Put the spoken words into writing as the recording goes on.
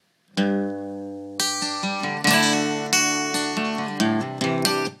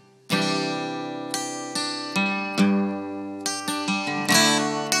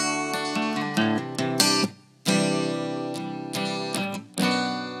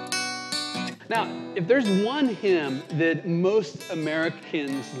Now, if there's one hymn that most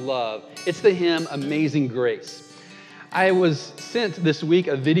Americans love, it's the hymn Amazing Grace. I was sent this week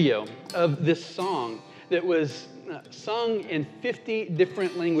a video of this song that was sung in 50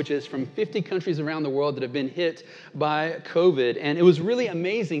 different languages from 50 countries around the world that have been hit by COVID. And it was really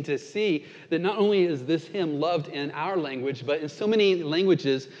amazing to see that not only is this hymn loved in our language, but in so many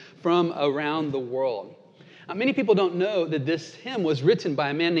languages from around the world. Many people don't know that this hymn was written by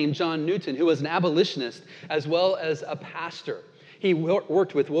a man named John Newton, who was an abolitionist as well as a pastor. He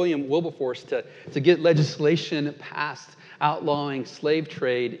worked with William Wilberforce to get legislation passed outlawing slave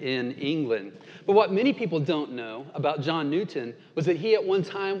trade in England. But what many people don't know about John Newton was that he at one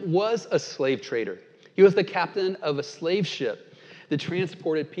time was a slave trader. He was the captain of a slave ship that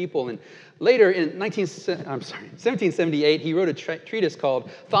transported people. And later in 1778, he wrote a treatise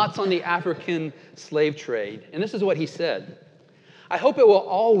called Thoughts on the African Slave Trade. And this is what he said: "I hope it will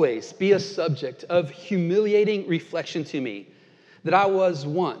always be a subject of humiliating reflection to me that I was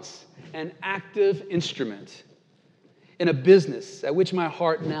once an active instrument in a business at which my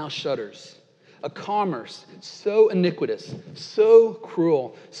heart now shudders, a commerce so iniquitous, so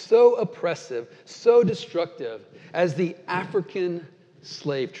cruel, so oppressive, so destructive as the African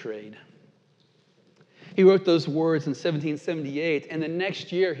slave trade." He wrote those words in 1778, and the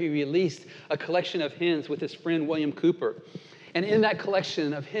next year he released a collection of hymns with his friend William Cooper. And in that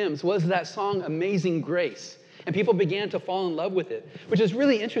collection of hymns was that song Amazing Grace. And people began to fall in love with it, which is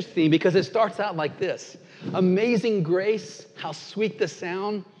really interesting because it starts out like this: "Amazing grace, how sweet the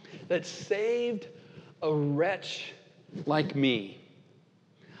sound that saved a wretch like me.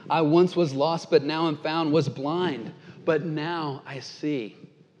 I once was lost, but now am found, was blind, but now I see."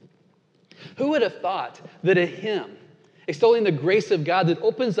 Who would have thought that a hymn extolling the grace of God that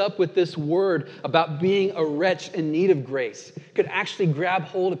opens up with this word about being a wretch in need of grace could actually grab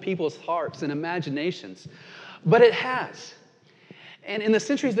hold of people's hearts and imaginations? But it has. And in the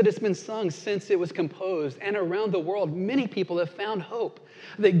centuries that it's been sung since it was composed and around the world, many people have found hope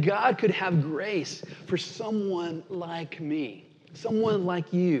that God could have grace for someone like me, someone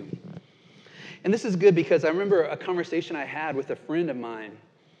like you. And this is good because I remember a conversation I had with a friend of mine,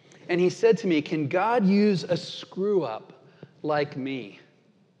 and he said to me, "Can God use a screw-up like me?"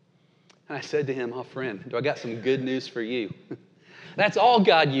 And I said to him, "Oh, friend, I got some good news for you." That's all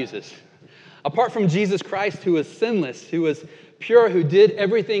God uses. Apart from Jesus Christ, who was sinless, who was pure, who did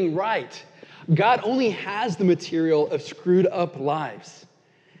everything right, God only has the material of screwed up lives.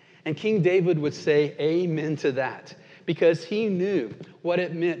 And King David would say amen to that, because he knew what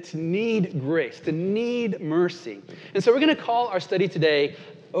it meant to need grace, to need mercy. And so we're going to call our study today,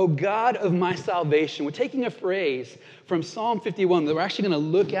 "O God of my salvation." We're taking a phrase from Psalm 51 that we're actually going to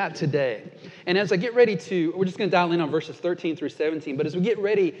look at today. And as I get ready we're just going to dial in on verses 13 through 17, but as we get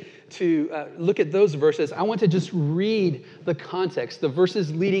ready to look at those verses, I want to just read the context, the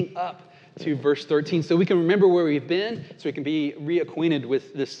verses leading up to verse 13, so we can remember where we've been, so we can be reacquainted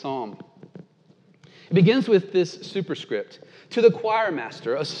with this psalm. It begins with this superscript: "To the choir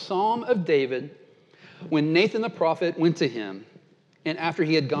master, a psalm of David, when Nathan the prophet went to him, and after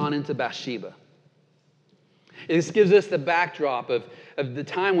he had gone into Bathsheba." This gives us the backdrop of the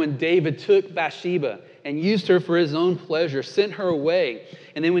time when David took Bathsheba and used her for his own pleasure, sent her away.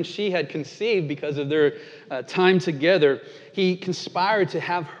 And then when she had conceived because of their time together, he conspired to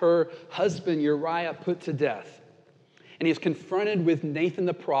have her husband Uriah put to death. And he's confronted with Nathan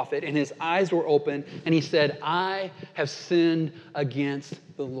the prophet, and his eyes were open, and he said, "I have sinned against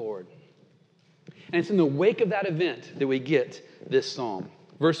the Lord." And it's in the wake of that event that we get this psalm.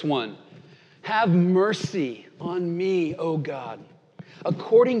 Verse 1, "Have mercy on me, O God,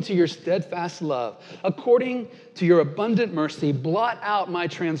 according to your steadfast love, according to your abundant mercy, blot out my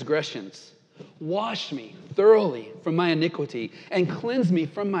transgressions. Wash me thoroughly from my iniquity and cleanse me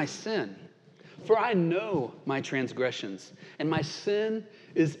from my sin. For I know my transgressions, and my sin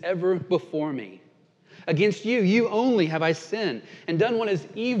is ever before me. Against you, you only have I sinned and done what is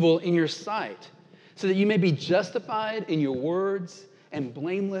evil in your sight, so that you may be justified in your words and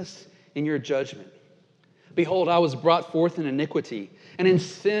blameless in your judgment. Behold, I was brought forth in iniquity, and in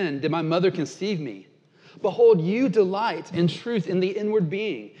sin did my mother conceive me. Behold, you delight in truth in the inward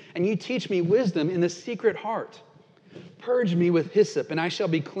being, and you teach me wisdom in the secret heart. Purge me with hyssop, and I shall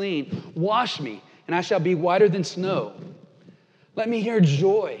be clean. Wash me, and I shall be whiter than snow. Let me hear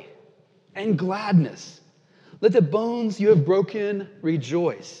joy and gladness. Let the bones you have broken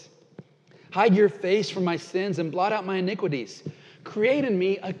rejoice. Hide your face from my sins and blot out my iniquities. Create in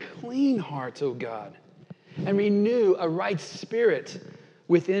me a clean heart, O God, and renew a right spirit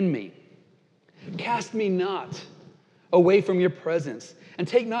within me. Cast me not away from your presence, and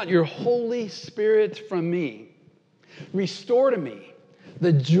take not your Holy Spirit from me. Restore to me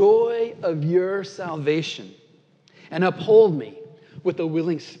the joy of your salvation, and uphold me with a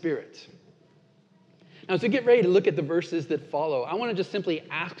willing spirit. Now, as we get ready to look at the verses that follow, I want to just simply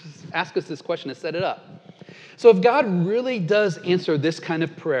ask us this question to set it up. So if God really does answer this kind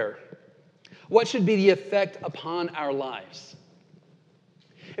of prayer, what should be the effect upon our lives?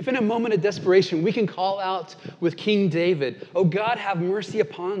 If in a moment of desperation we can call out with King David, "Oh God, have mercy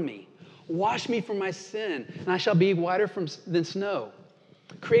upon me. Wash me from my sin, and I shall be whiter than snow.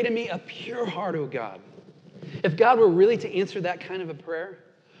 Create in me a pure heart, O God." If God were really to answer that kind of a prayer,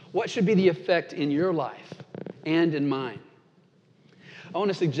 what should be the effect in your life and in mine? I want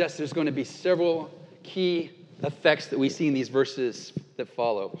to suggest there's going to be several key effects that we see in these verses that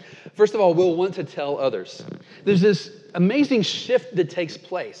follow. First of all, we'll want to tell others. There's this amazing shift that takes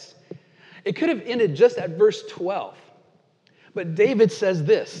place. It could have ended just at verse 12, but David says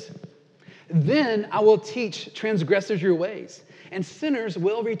this, "Then I will teach transgressors your ways, and sinners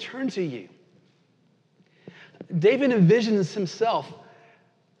will return to you." David envisions himself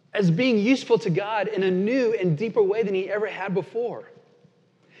as being useful to God in a new and deeper way than he ever had before.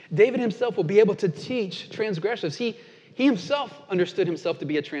 David himself will be able to teach transgressors. He himself understood himself to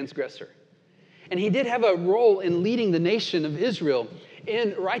be a transgressor. And he did have a role in leading the nation of Israel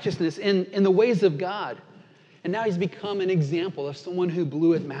in righteousness, in the ways of God. And now he's become an example of someone who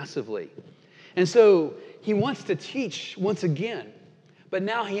blew it massively. And so he wants to teach once again, but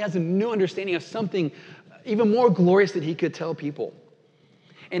now he has a new understanding of something even more glorious that he could tell people.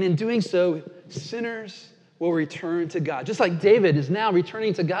 And in doing so, sinners will return to God. Just like David is now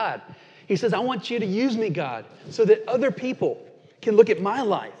returning to God. He says, "I want you to use me, God, so that other people can look at my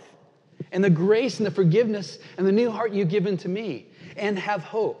life and the grace and the forgiveness and the new heart you've given to me and have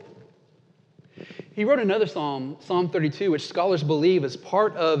hope." He wrote another psalm, Psalm 32, which scholars believe is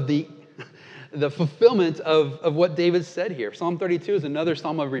part of the fulfillment of what David said here. Psalm 32 is another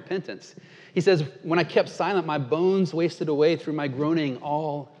psalm of repentance. He says, "When I kept silent, my bones wasted away through my groaning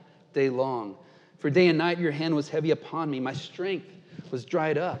all day long. For day and night your hand was heavy upon me. My strength was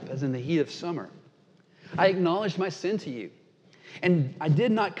dried up as in the heat of summer. I acknowledged my sin to you, and I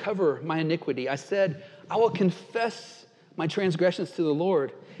did not cover my iniquity. I said, I will confess my transgressions to the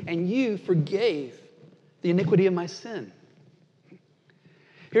Lord, and you forgave the iniquity of my sin."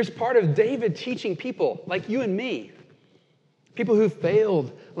 Here's part of David teaching people like you and me, people who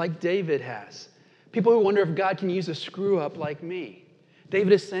failed like David has, people who wonder if God can use a screw up like me.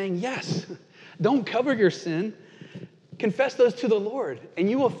 David is saying, yes, don't cover your sin. Confess those to the Lord, and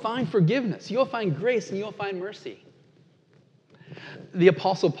you will find forgiveness. You'll find grace, and you'll find mercy. The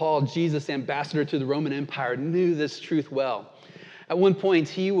Apostle Paul, Jesus' ambassador to the Roman Empire, knew this truth well. At one point,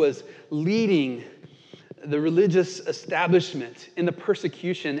 he was leading the religious establishment in the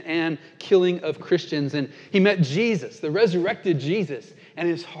persecution and killing of Christians. And he met Jesus, the resurrected Jesus, and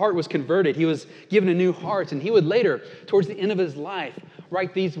his heart was converted. He was given a new heart, and he would later, towards the end of his life,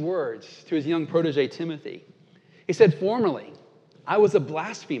 write these words to his young protege, Timothy. He said, "Formerly, I was a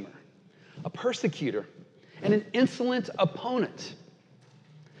blasphemer, a persecutor, and an insolent opponent.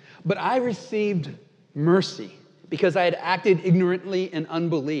 But I received mercy because I had acted ignorantly in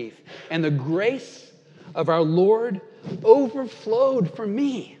unbelief, and the grace of our Lord overflowed for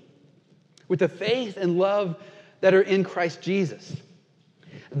me with the faith and love that are in Christ Jesus.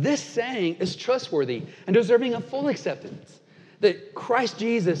 This saying is trustworthy and deserving of full acceptance, that Christ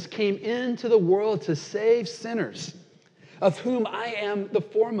Jesus came into the world to save sinners, of whom I am the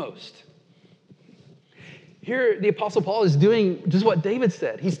foremost." Here, the Apostle Paul is doing just what David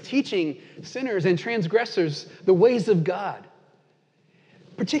said. He's teaching sinners and transgressors the ways of God,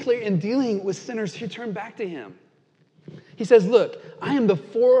 particularly in dealing with sinners who turn back to him. He says, look, I am the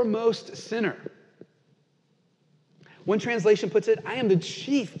foremost sinner. One translation puts it, I am the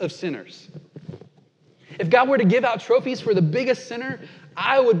chief of sinners. If God were to give out trophies for the biggest sinner,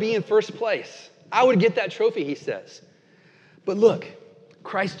 I would be in first place. I would get that trophy, he says. But look,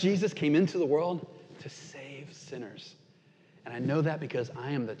 Christ Jesus came into the world to save sinners. And I know that because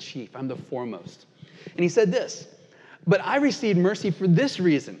I am the chief, I'm the foremost. And he said this, "But I received mercy for this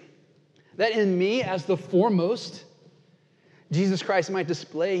reason, that in me as the foremost, Jesus Christ might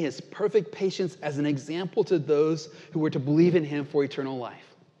display his perfect patience as an example to those who were to believe in him for eternal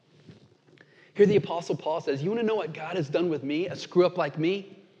life." Here the Apostle Paul says, you want to know what God has done with me, a screw-up like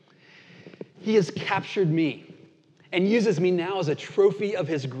me? He has captured me and uses me now as a trophy of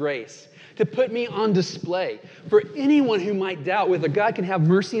his grace to put me on display for anyone who might doubt whether God can have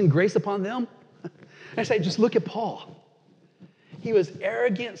mercy and grace upon them. I say, just look at Paul. He was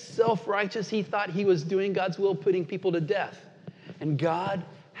arrogant, self-righteous. He thought he was doing God's will, putting people to death. And God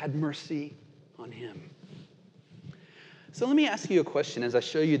had mercy on him. So let me ask you a question as I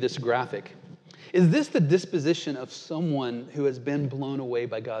show you this graphic. Is this the disposition of someone who has been blown away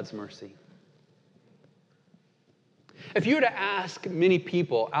by God's mercy? If you were to ask many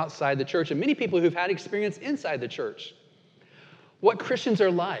people outside the church and many people who've had experience inside the church, what Christians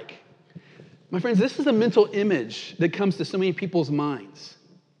are like, my friends, this is a mental image that comes to so many people's minds.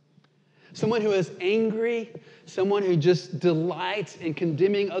 Someone who is angry, someone who just delights in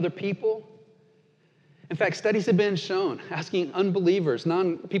condemning other people. In fact, studies have been shown asking unbelievers,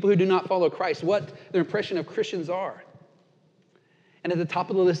 people who do not follow Christ, what their impression of Christians are. And at the top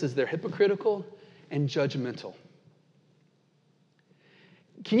of the list is they're hypocritical and judgmental.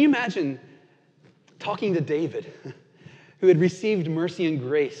 Can you imagine talking to David, who had received mercy and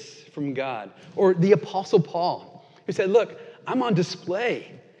grace from God, or the Apostle Paul, who said, look, I'm on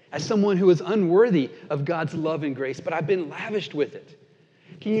display as someone who is unworthy of God's love and grace, but I've been lavished with it.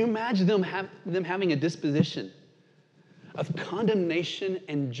 Can you imagine them having a disposition of condemnation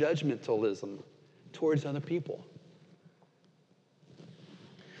and judgmentalism towards other people?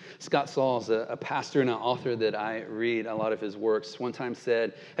 Scott Sauls, a pastor and an author that I read a lot of his works, one time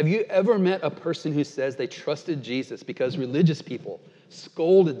said, have you ever met a person who says they trusted Jesus because religious people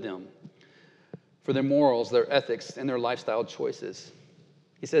scolded them for their morals, their ethics, and their lifestyle choices?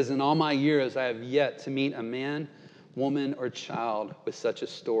 He says, in all my years, I have yet to meet a man, woman, or child with such a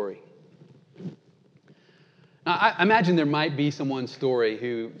story. Now, I imagine there might be someone's story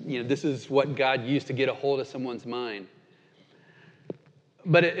who, this is what God used to get a hold of someone's mind.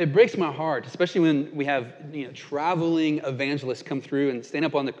 But it breaks my heart, especially when we have traveling evangelists come through and stand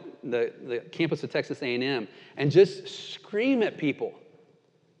up on the campus of Texas A&M and just scream at people.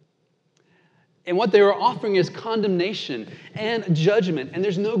 And what they were offering is condemnation and judgment, and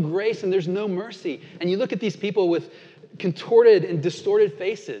there's no grace and there's no mercy. And you look at these people with contorted and distorted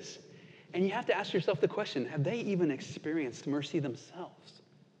faces, and you have to ask yourself the question, have they even experienced mercy themselves?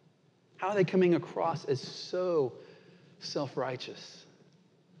 How are they coming across as so self-righteous?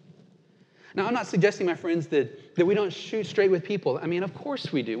 Now, I'm not suggesting, my friends, that we don't shoot straight with people. I mean, of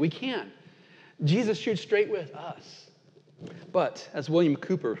course we do. We can. Jesus shoots straight with us. But, as William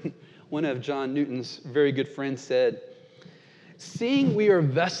Cooper, one of John Newton's very good friends, said, seeing we are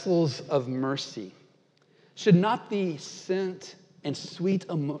vessels of mercy, should not the scent and sweet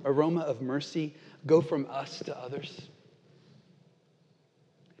aroma of mercy go from us to others?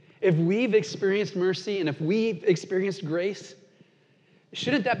 If we've experienced mercy and if we've experienced grace,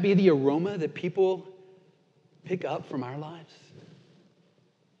 shouldn't that be the aroma that people pick up from our lives?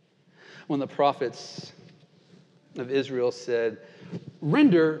 One of the prophets of Israel said,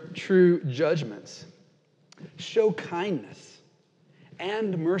 render true judgments, show kindness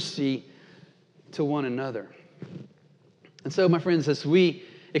and mercy to one another. And so, my friends, as we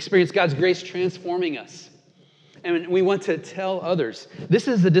experience God's grace transforming us, and we want to tell others, this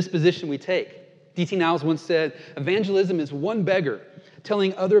is the disposition we take. D.T. Niles once said, evangelism is one beggar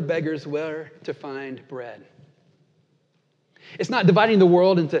telling other beggars where to find bread. It's not dividing the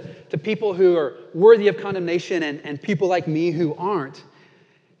world into people who are worthy of condemnation and people like me who aren't.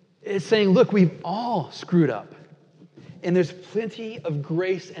 It's saying, look, we've all screwed up. And there's plenty of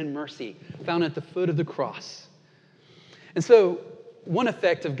grace and mercy found at the foot of the cross. And so, one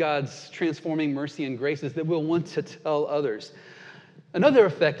effect of God's transforming mercy and grace is that we'll want to tell others. Another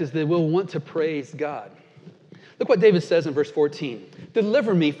effect is that we'll want to praise God. Look what David says in verse 14.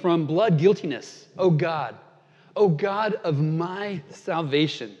 Deliver me from blood guiltiness, O God of my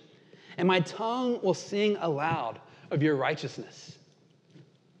salvation, and my tongue will sing aloud of your righteousness.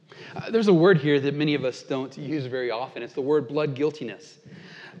 There's a word here that many of us don't use very often. It's the word blood guiltiness.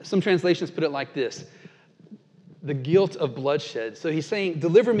 Some translations put it like this, the guilt of bloodshed. So he's saying,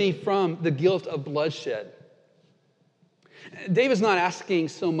 deliver me from the guilt of bloodshed. David's not asking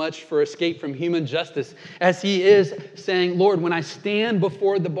so much for escape from human justice as he is saying, Lord, when I stand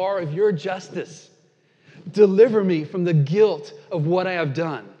before the bar of your justice, deliver me from the guilt of what I have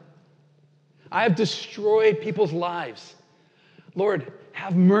done. I have destroyed people's lives. Lord,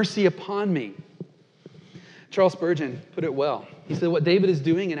 have mercy upon me. Charles Spurgeon put it well. He said what David is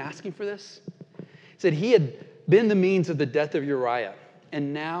doing in asking for this, he said he had been the means of the death of Uriah,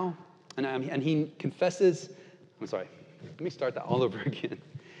 and now, and he confesses, let me start that all over again.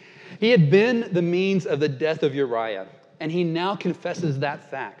 He had been the means of the death of Uriah, and he now confesses that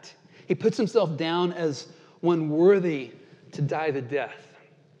fact. He puts himself down as one worthy to die the death.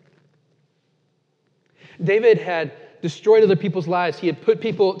 David had destroyed other people's lives. He had put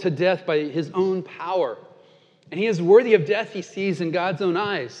people to death by his own power And he is worthy of death, he sees in God's own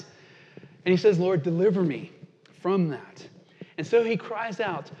eyes. And he says, Lord, deliver me from that. And so he cries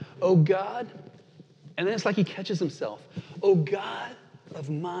out, "O God," and then it's like he catches himself, "O God of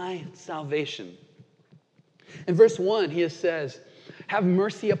my salvation." In verse 1, he says, "Have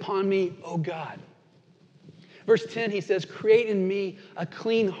mercy upon me, O God." Verse 10, he says, "Create in me a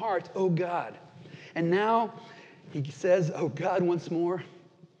clean heart, O God." And now he says, "O God," once more,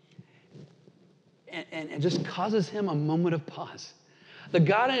 and it just causes him a moment of pause. The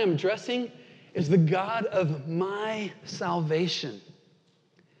God I am addressing is the God of my salvation.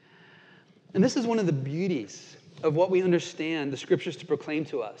 And this is one of the beauties of what we understand the scriptures to proclaim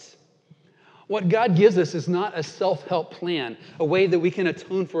to us. What God gives us is not a self-help plan, a way that we can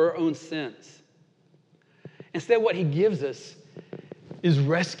atone for our own sins. Instead, what he gives us is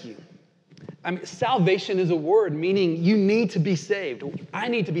rescue. Salvation is a word meaning you need to be saved. I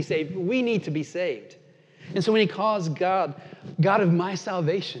need to be saved. We need to be saved. And so when he calls God, God of my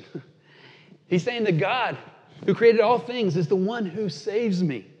salvation, he's saying that God, who created all things, is the one who saves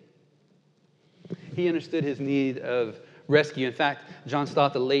me. He understood his need of rescue. In fact, John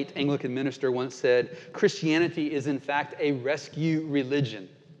Stott, the late Anglican minister, once said, "Christianity is in fact a rescue religion."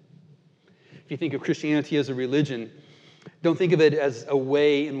 If you think of Christianity as a religion, don't think of it as a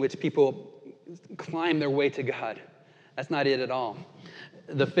way in which people climb their way to God. That's not it at all.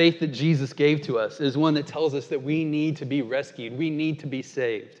 The faith that Jesus gave to us is one that tells us that we need to be rescued. We need to be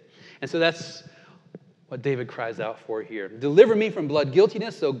saved. And so that's what David cries out for here. "Deliver me from blood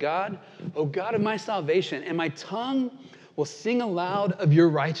guiltiness, O God of my salvation, and my tongue will sing aloud of your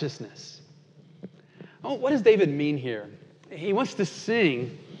righteousness." Oh, what does David mean here? He wants to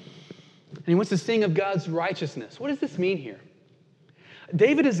sing, and he wants to sing of God's righteousness. What does this mean here?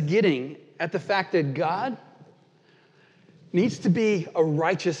 David is getting at the fact that God needs to be a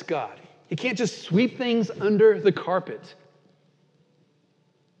righteous God. He can't just sweep things under the carpet.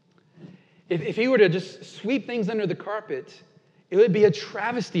 If he were to just sweep things under the carpet, it would be a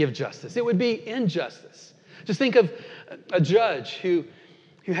travesty of justice. It would be injustice. Just think of a judge who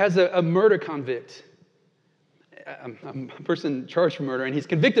has a murder convict, a person charged for murder, and he's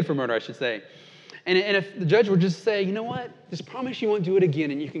convicted for murder, I should say. And if the judge would just say, "You know what? Just promise you won't do it again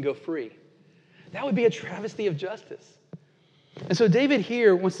and you can go free." That would be a travesty of justice. And so David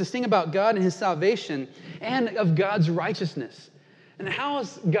here wants to sing about God and his salvation and of God's righteousness. And how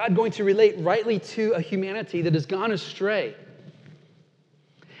is God going to relate rightly to a humanity that has gone astray?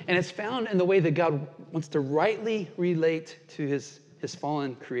 And it's found in the way that God wants to rightly relate to his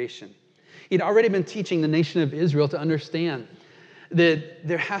fallen creation. He'd already been teaching the nation of Israel to understand that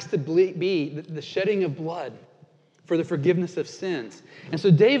there has to be the shedding of blood for the forgiveness of sins. And so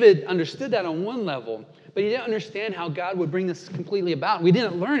David understood that on one level, but he didn't understand how God would bring this completely about. We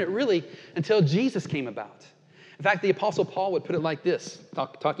didn't learn it really until Jesus came about. In fact, the Apostle Paul would put it like this,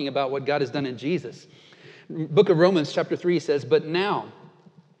 talking about what God has done in Jesus. Book of Romans, chapter 3 says, "But now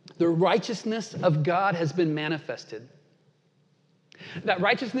the righteousness of God has been manifested." That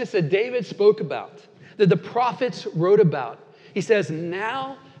righteousness that David spoke about, that the prophets wrote about, he says,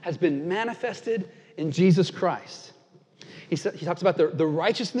 now has been manifested in Jesus Christ. He talks about the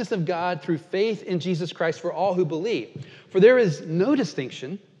righteousness of God through faith in Jesus Christ for all who believe. For there is no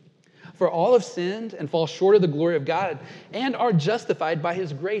distinction, for all have sinned and fall short of the glory of God and are justified by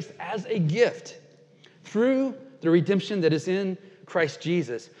his grace as a gift through the redemption that is in Christ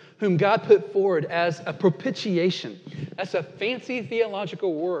Jesus, whom God put forward as a propitiation. That's a fancy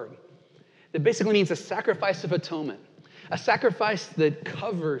theological word that basically means a sacrifice of atonement, a sacrifice that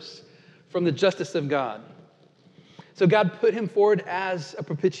covers from the justice of God. So God put him forward as a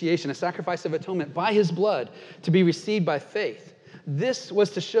propitiation, a sacrifice of atonement by his blood to be received by faith. This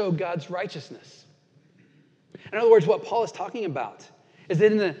was to show God's righteousness. In other words, what Paul is talking about is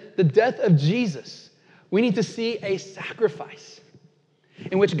that in the death of Jesus, we need to see a sacrifice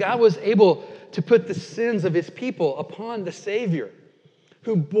in which God was able to put the sins of his people upon the Savior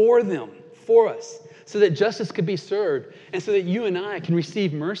who bore them for us so that justice could be served and so that you and I can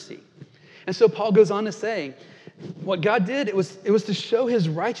receive mercy. And so Paul goes on to say, what God did, it was to show his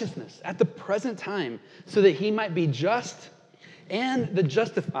righteousness at the present time so that he might be just and the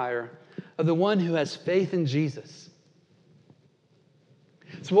justifier of the one who has faith in Jesus.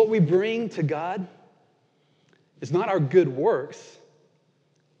 So what we bring to God is not our good works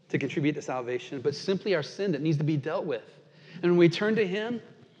to contribute to salvation, but simply our sin that needs to be dealt with. And when we turn to him,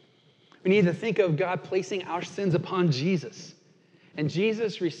 we need to think of God placing our sins upon Jesus and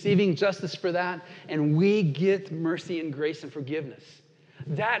Jesus receiving justice for that, and we get mercy and grace and forgiveness.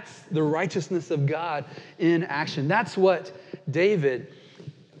 That's the righteousness of God in action. That's what David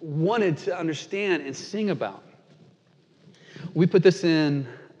wanted to understand and sing about. We put this in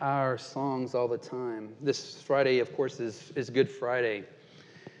our songs all the time. This Friday, of course, is Good Friday.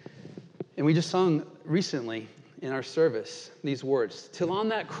 And we just sung recently in our service these words, till on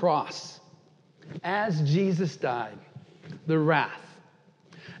that cross, as Jesus died, the wrath,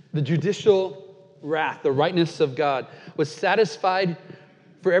 the judicial wrath, the rightness of God was satisfied,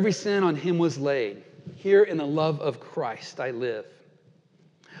 for every sin on him was laid. Here in the love of Christ I live.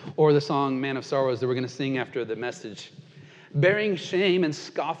 Or the song Man of Sorrows that we're going to sing after the message. Bearing shame and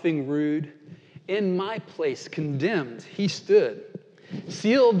scoffing rude, in my place condemned he stood,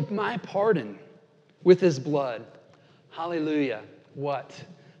 sealed my pardon with his blood. Hallelujah, what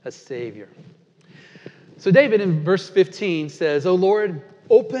a Savior. So David in verse 15 says, O Lord,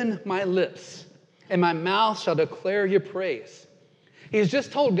 open my lips, and my mouth shall declare your praise. He's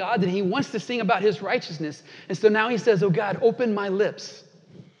just told God that he wants to sing about his righteousness. And so now he says, oh God, open my lips,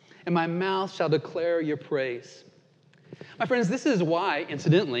 and my mouth shall declare your praise. My friends, this is why,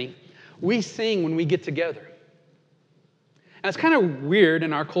 incidentally, we sing when we get together. And it's kind of weird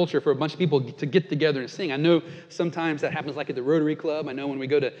in our culture for a bunch of people to get together and sing. I know sometimes that happens like at the Rotary Club. I know when we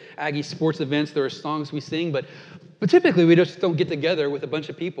go to Aggie sports events, there are songs we sing. But typically, we just don't get together with a bunch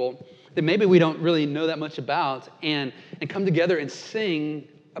of people that maybe we don't really know that much about and come together and sing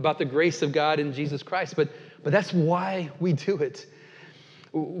about the grace of God in Jesus Christ. But that's why we do it.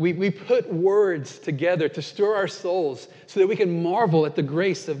 We put words together to stir our souls so that we can marvel at the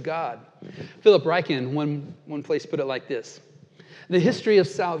grace of God. Philip Ryken, one place, put it like this. The history of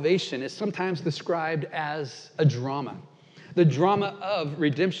salvation is sometimes described as a drama, the drama of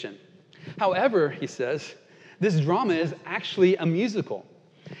redemption. However, he says, this drama is actually a musical.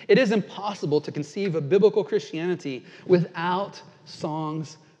 It is impossible to conceive of biblical Christianity without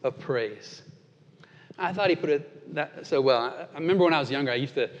songs of praise. I thought he put it that so well. I remember when I was younger, I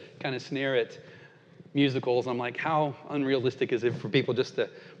used to kind of sneer at musicals. I'm like, how unrealistic is it for people just to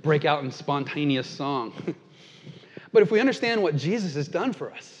break out in spontaneous song? But if we understand what Jesus has done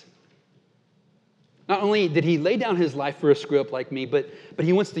for us, not only did he lay down his life for a screw-up like me, but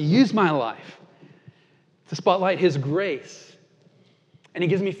he wants to use my life to spotlight his grace. And he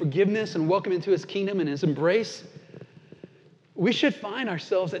gives me forgiveness and welcome into his kingdom and his embrace. We should find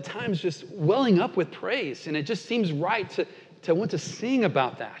ourselves at times just welling up with praise, and it just seems right to want to sing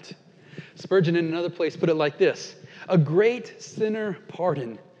about that. Spurgeon in another place put it like this: a great sinner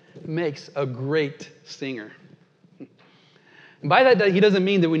pardoned makes a great singer. And by that, he doesn't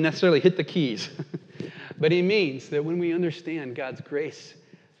mean that we necessarily hit the keys, but he means that when we understand God's grace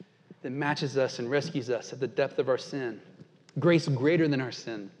that matches us and rescues us at the depth of our sin, grace greater than our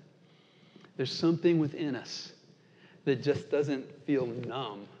sin, there's something within us that just doesn't feel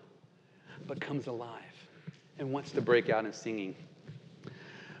numb, but comes alive and wants to break out in singing.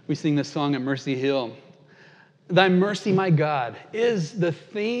 We sing this song at Mercy Hill. Thy mercy, my God, is the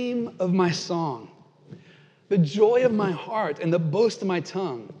theme of my song, the joy of my heart and the boast of my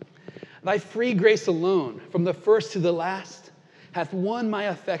tongue. Thy free grace alone, from the first to the last, hath won my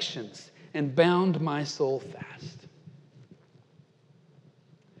affections and bound my soul fast.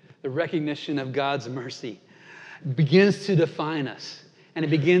 The recognition of God's mercy begins to define us, and it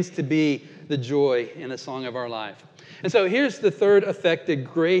begins to be the joy in the song of our life. And so here's the third effect that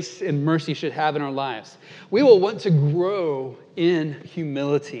grace and mercy should have in our lives. We will want to grow in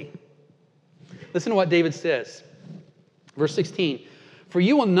humility. Listen to what David says. Verse 16, for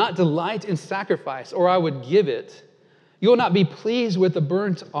you will not delight in sacrifice, or I would give it. You will not be pleased with the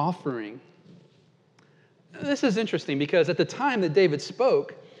burnt offering. This is interesting because at the time that David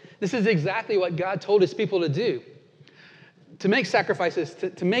spoke, this is exactly what God told his people to do. To make sacrifices,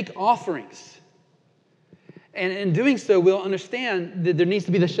 to make offerings. And in doing so, we'll understand that there needs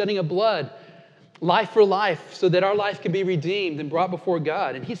to be the shedding of blood, life for life, so that our life can be redeemed and brought before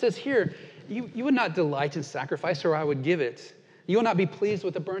God. And he says here, you would not delight in sacrifice, or I would give it. You will not be pleased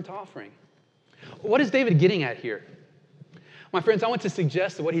with a burnt offering. What is David getting at here? My friends, I want to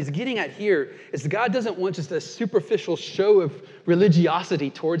suggest that what he's getting at here is God doesn't want just a superficial show of religiosity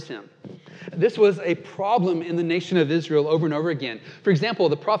towards him. This was a problem in the nation of Israel over and over again. For example,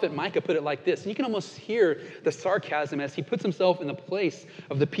 the prophet Micah put it like this, and you can almost hear the sarcasm as he puts himself in the place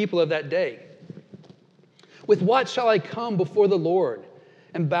of the people of that day. With what shall I come before the Lord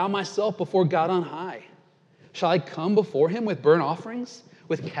and bow myself before God on high? Shall I come before him with burnt offerings,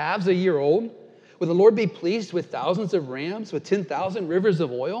 with calves a year old? Will the Lord be pleased with thousands of rams, with 10,000 rivers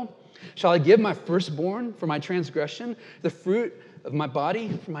of oil? Shall I give my firstborn for my transgression, the fruit of my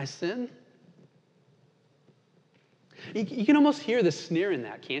body for my sin? You can almost hear the sneer in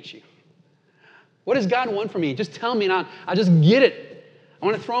that, can't you? What does God want from me? Just tell me and I'll just get it. I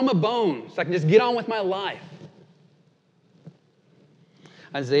want to throw him a bone so I can just get on with my life.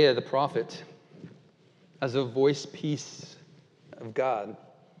 Isaiah the prophet, as a voice piece of God,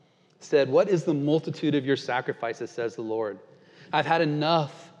 said, "What is the multitude of your sacrifices, says the Lord? I've had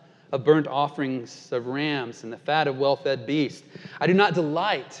enough of burnt offerings of rams and the fat of well-fed beasts. I do not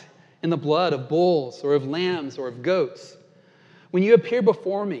delight in the blood of bulls or of lambs or of goats. When you appear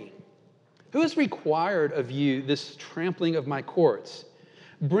before me, who has required of you this trampling of my courts?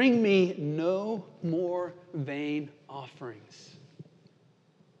 Bring me no more vain offerings."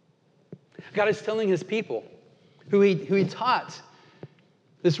 God is telling his people, who he taught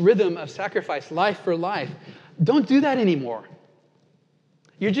this rhythm of sacrifice, life for life, don't do that anymore.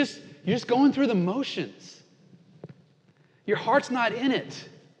 You're just going through the motions. Your heart's not in it.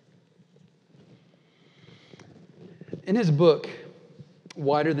 In his book,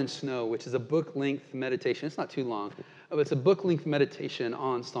 Whiter Than Snow, which is a book-length meditation, it's not too long, but it's a book-length meditation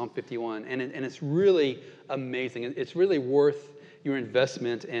on Psalm 51, and it's really amazing. It's really worth your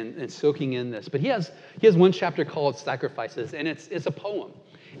investment and soaking in this. But he has one chapter called Sacrifices, and it's a poem.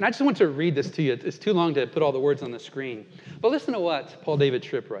 And I just want to read this to you. It's too long to put all the words on the screen. But listen to what Paul David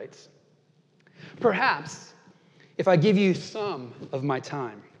Tripp writes. "Perhaps if I give you some of my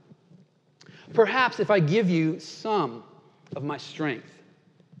time, perhaps if I give you some of my strength,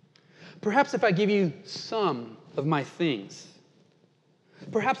 perhaps if I give you some of my things,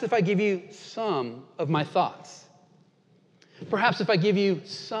 perhaps if I give you some of my thoughts, perhaps if I give you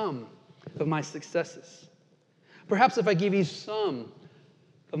some of my successes, perhaps if I give you some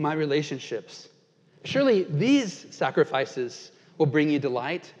of my relationships, surely these sacrifices will bring you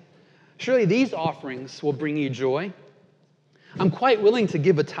delight. Surely these offerings will bring you joy. I'm quite willing to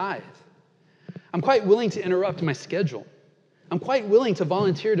give a tithe. I'm quite willing to interrupt my schedule. I'm quite willing to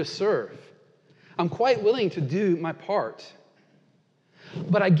volunteer to serve. I'm quite willing to do my part.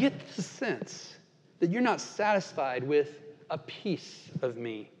 But I get the sense that you're not satisfied with a piece of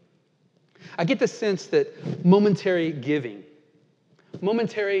me. I get the sense that momentary giving,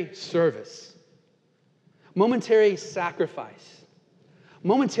 momentary service, momentary sacrifice,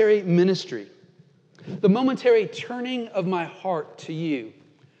 momentary ministry, the momentary turning of my heart to you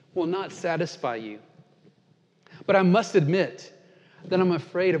will not satisfy you. But I must admit that I'm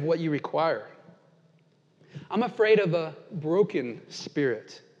afraid of what you require. I'm afraid of a broken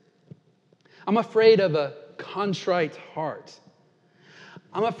spirit. I'm afraid of a contrite heart.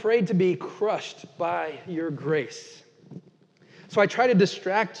 I'm afraid to be crushed by your grace. So I try to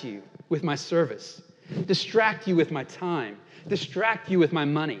distract you with my service, distract you with my time, distract you with my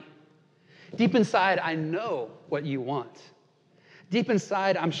money. Deep inside, I know what you want. Deep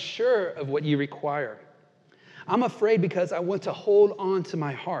inside, I'm sure of what you require. I'm afraid because I want to hold on to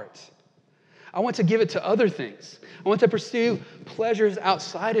my heart. I want to give it to other things. I want to pursue pleasures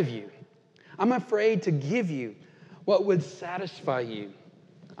outside of you. I'm afraid to give you what would satisfy you.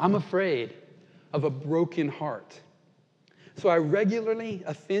 I'm afraid of a broken heart. So I regularly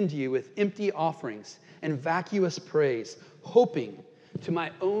offend you with empty offerings and vacuous praise, hoping to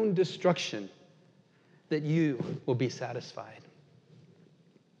my own destruction that you will be satisfied.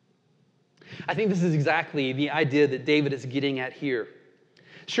 I think this is exactly the idea that David is getting at here.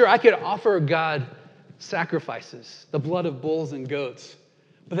 Sure, I could offer God sacrifices, the blood of bulls and goats,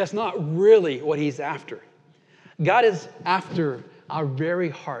 but that's not really what he's after. God is after our very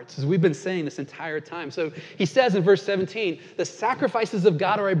hearts, as we've been saying this entire time. So he says in verse 17, the sacrifices of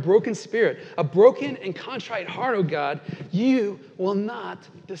God are a broken spirit, a broken and contrite heart, O God, you will not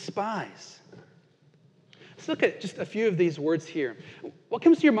despise. Let's look at just a few of these words here. What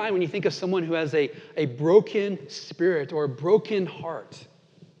comes to your mind when you think of someone who has a broken spirit or a broken heart?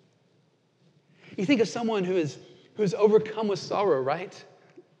 You think of someone who's overcome with sorrow, right?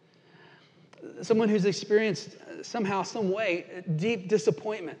 Someone who's experienced somehow, some way, deep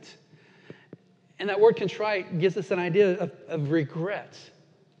disappointment. And that word contrite gives us an idea of regret,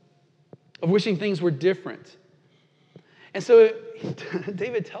 of wishing things were different. And so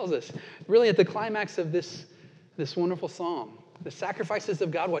David tells us, really at the climax of this wonderful psalm, the sacrifices of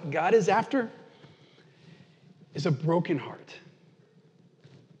God, what God is after is a broken heart.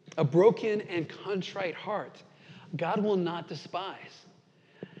 A broken and contrite heart. God will not despise.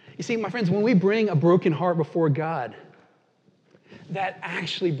 You see, my friends, when we bring a broken heart before God, that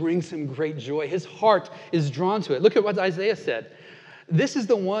actually brings him great joy. His heart is drawn to it. Look at what Isaiah said. This is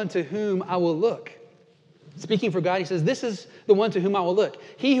the one to whom I will look. Speaking for God, he says, this is the one to whom I will look.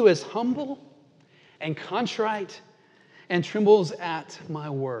 He who is humble and contrite and trembles at my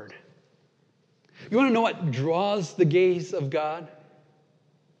word. You want to know what draws the gaze of God?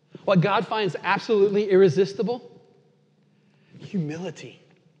 What God finds absolutely irresistible? Humility,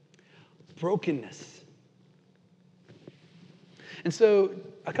 brokenness. And so,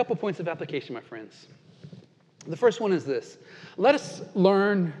 a couple points of application, my friends. The first one is this. Let us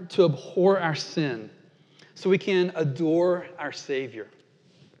learn to abhor our sin so we can adore our Savior.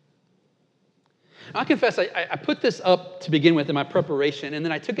 I confess, I put this up to begin with in my preparation, and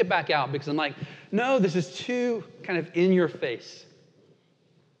then I took it back out because I'm like, no, this is too kind of in your face.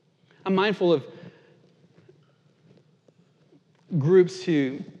 I'm mindful of groups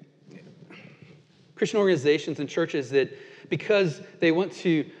Christian organizations and churches that because they want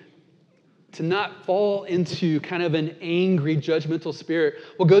to not fall into kind of an angry, judgmental spirit,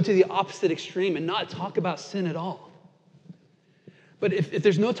 will go to the opposite extreme and not talk about sin at all. But if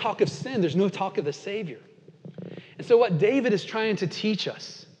there's no talk of sin, there's no talk of the Savior. And so what David is trying to teach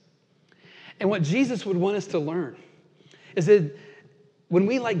us, and what Jesus would want us to learn, is that when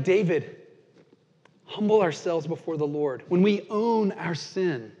we, like David, humble ourselves before the Lord, when we own our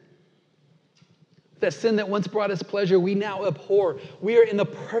sin, that sin that once brought us pleasure, we now abhor. We are in the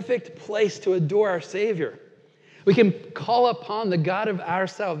perfect place to adore our Savior. We can call upon the God of our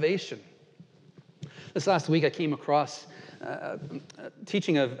salvation. This last week, I came across a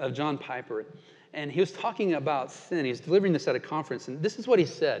teaching of John Piper, and he was talking about sin. He was delivering this at a conference, and this is what he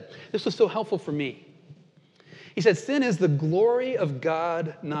said. This was so helpful for me. He said, sin is the glory of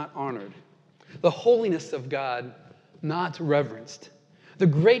God not honored, the holiness of God not reverenced, the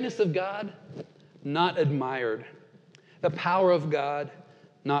greatness of God not admired, the power of God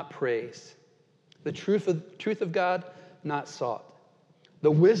not praised, the truth of God not sought,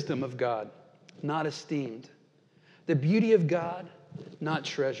 the wisdom of God not esteemed, the beauty of God not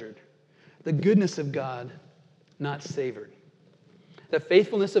treasured, the goodness of God not savored, the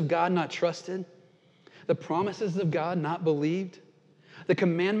faithfulness of God not trusted, the promises of God not believed, the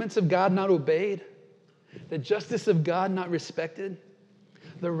commandments of God not obeyed, the justice of God not respected,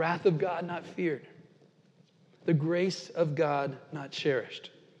 the wrath of God not feared, the grace of God not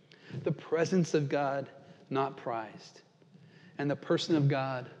cherished, the presence of God not prized, and the person of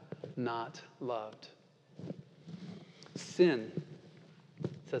God not loved. Sin,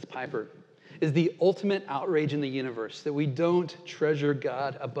 says Piper, is the ultimate outrage in the universe, that we don't treasure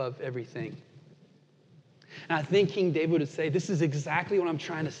God above everything. And I think King David would say, this is exactly what I'm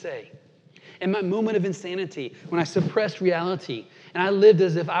trying to say. In my moment of insanity, when I suppressed reality, and I lived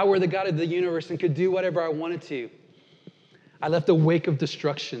as if I were the God of the universe and could do whatever I wanted to, I left a wake of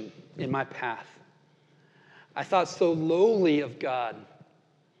destruction in my path. I thought so lowly of God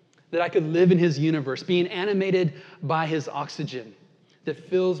that I could live in his universe, being animated by his oxygen that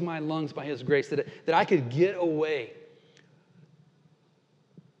fills my lungs by his grace, that I could get away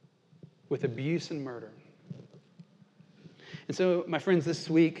with abuse and murder. And so, my friends, this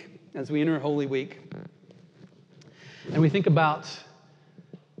week, as we enter Holy Week, and we think about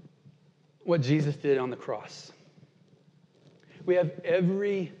what Jesus did on the cross, we have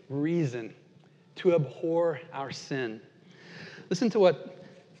every reason to abhor our sin. Listen to what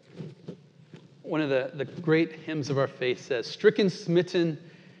one of the great hymns of our faith says, stricken, smitten,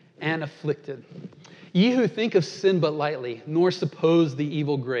 and afflicted. Ye who think of sin but lightly, nor suppose the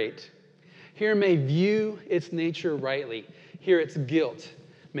evil great, here may view its nature rightly, here its guilt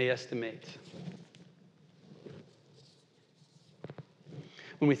may estimate.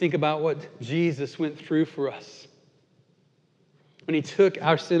 When we think about what Jesus went through for us, when he took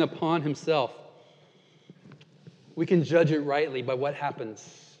our sin upon himself, we can judge it rightly by what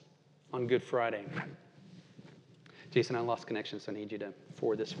happens on Good Friday. Jason, I lost connection, so I need you to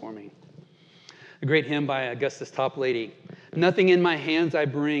forward this for me. A great hymn by Augustus Toplady. Nothing in my hands I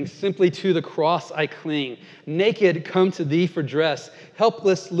bring, simply to the cross I cling. Naked come to thee for dress,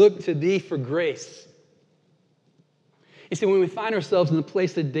 helpless look to thee for grace. You see, when we find ourselves in the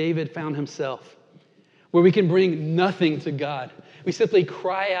place that David found himself, where we can bring nothing to God, we simply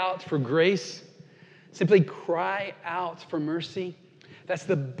cry out for grace, simply cry out for mercy. That's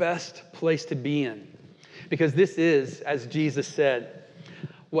the best place to be in. Because this is, as Jesus said,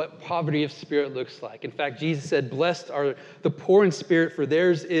 what poverty of spirit looks like. In fact, Jesus said, blessed are the poor in spirit, for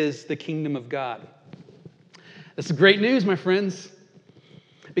theirs is the kingdom of God. That's great news, my friends.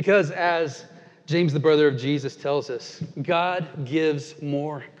 Because as James, the brother of Jesus, tells us, God gives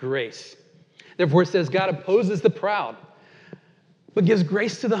more grace. Therefore, it says, God opposes the proud, but gives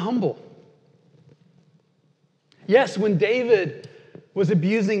grace to the humble. Yes, when David was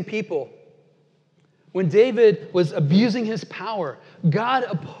abusing people, when David was abusing his power, God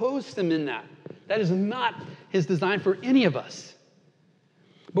opposed him in that. That is not his design for any of us.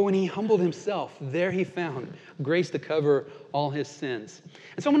 But when he humbled himself, there he found grace to cover all his sins.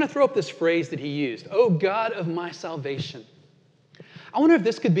 And so I'm going to throw up this phrase that he used, "O God of my salvation." I wonder if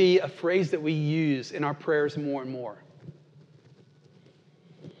this could be a phrase that we use in our prayers more and more.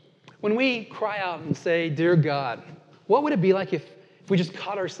 When we cry out and say, "Dear God," what would it be like if we just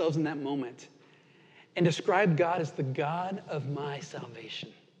caught ourselves in that moment and described God as the God of my salvation?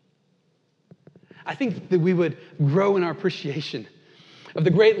 I think that we would grow in our appreciation of the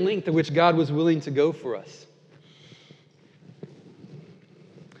great length at which God was willing to go for us.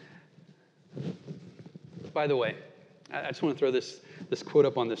 By the way, I just want to throw this quote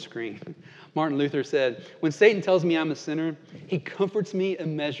up on the screen. Martin Luther said, "When Satan tells me I'm a sinner, he comforts me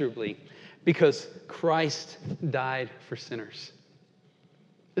immeasurably because Christ died for sinners."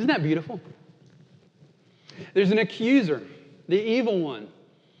 Isn't that beautiful? There's an accuser, the evil one,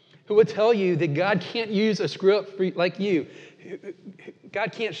 who will tell you that God can't use a screw-up like you.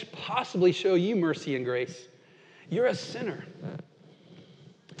 God can't possibly show you mercy and grace. You're a sinner.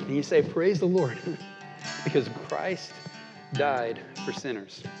 And you say, "Praise the Lord," because Christ died for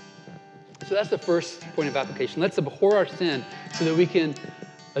sinners. So that's the first point of application. Let's abhor our sin so that we can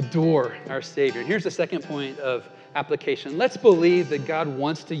adore our Savior. And here's the second point of application. Let's believe that God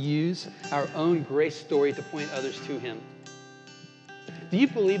wants to use our own grace story to point others to Him. Do you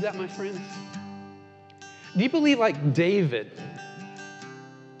believe that, my friends? Do you believe, like David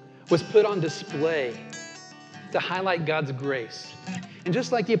was put on display to highlight God's grace? And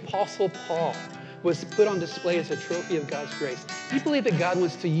just like the Apostle Paul was put on display as a trophy of God's grace, do you believe that God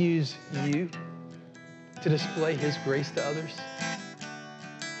wants to use you to display His grace to others?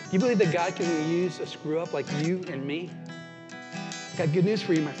 Do you believe that God can use a screw-up like you and me? I've got good news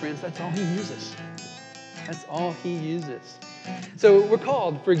for you, my friends. That's all He uses. That's all He uses. So we're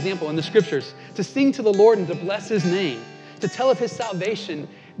called, for example, in the Scriptures, to sing to the Lord and to bless His name, to tell of His salvation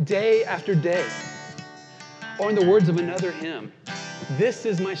day after day. Or in the words of another hymn, "This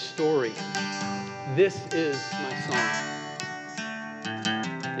is my story. This is my song."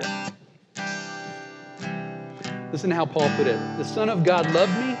 Yeah. Listen to how Paul put it. "The Son of God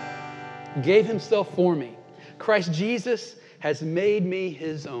loved me, gave Himself for me. Christ Jesus has made me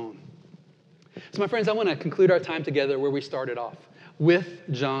His own." So my friends, I want to conclude our time together where we started off, with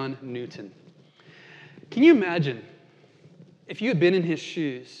John Newton. Can you imagine if you had been in his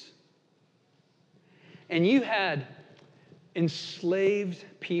shoes and you had enslaved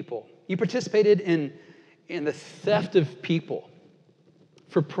people? You participated in the theft of people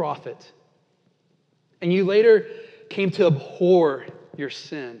for profit. And you later came to abhor your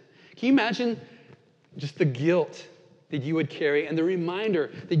sin. Can you imagine just the guilt that you would carry and the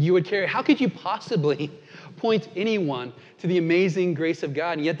reminder that you would carry? How could you possibly point anyone to the amazing grace of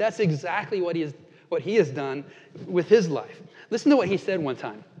God? And yet that's exactly what he has done with his life. Listen to what he said one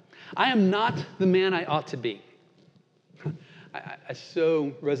time. "I am not the man I ought to be." I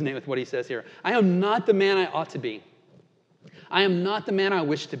so resonate with what he says here. "I am not the man I ought to be. I am not the man I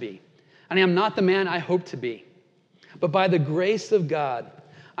wish to be. And I am not the man I hope to be. But by the grace of God,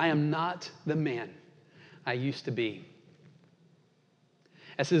 I am not the man I used to be."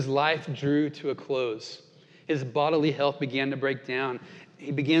 As his life drew to a close, his bodily health began to break down.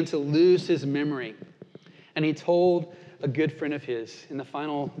 He began to lose his memory. And he told a good friend of his in the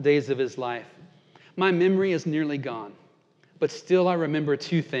final days of his life, "My memory is nearly gone, but still I remember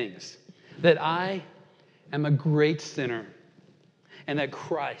two things: that I am a great sinner and that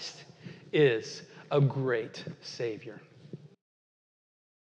Christ is a great Savior."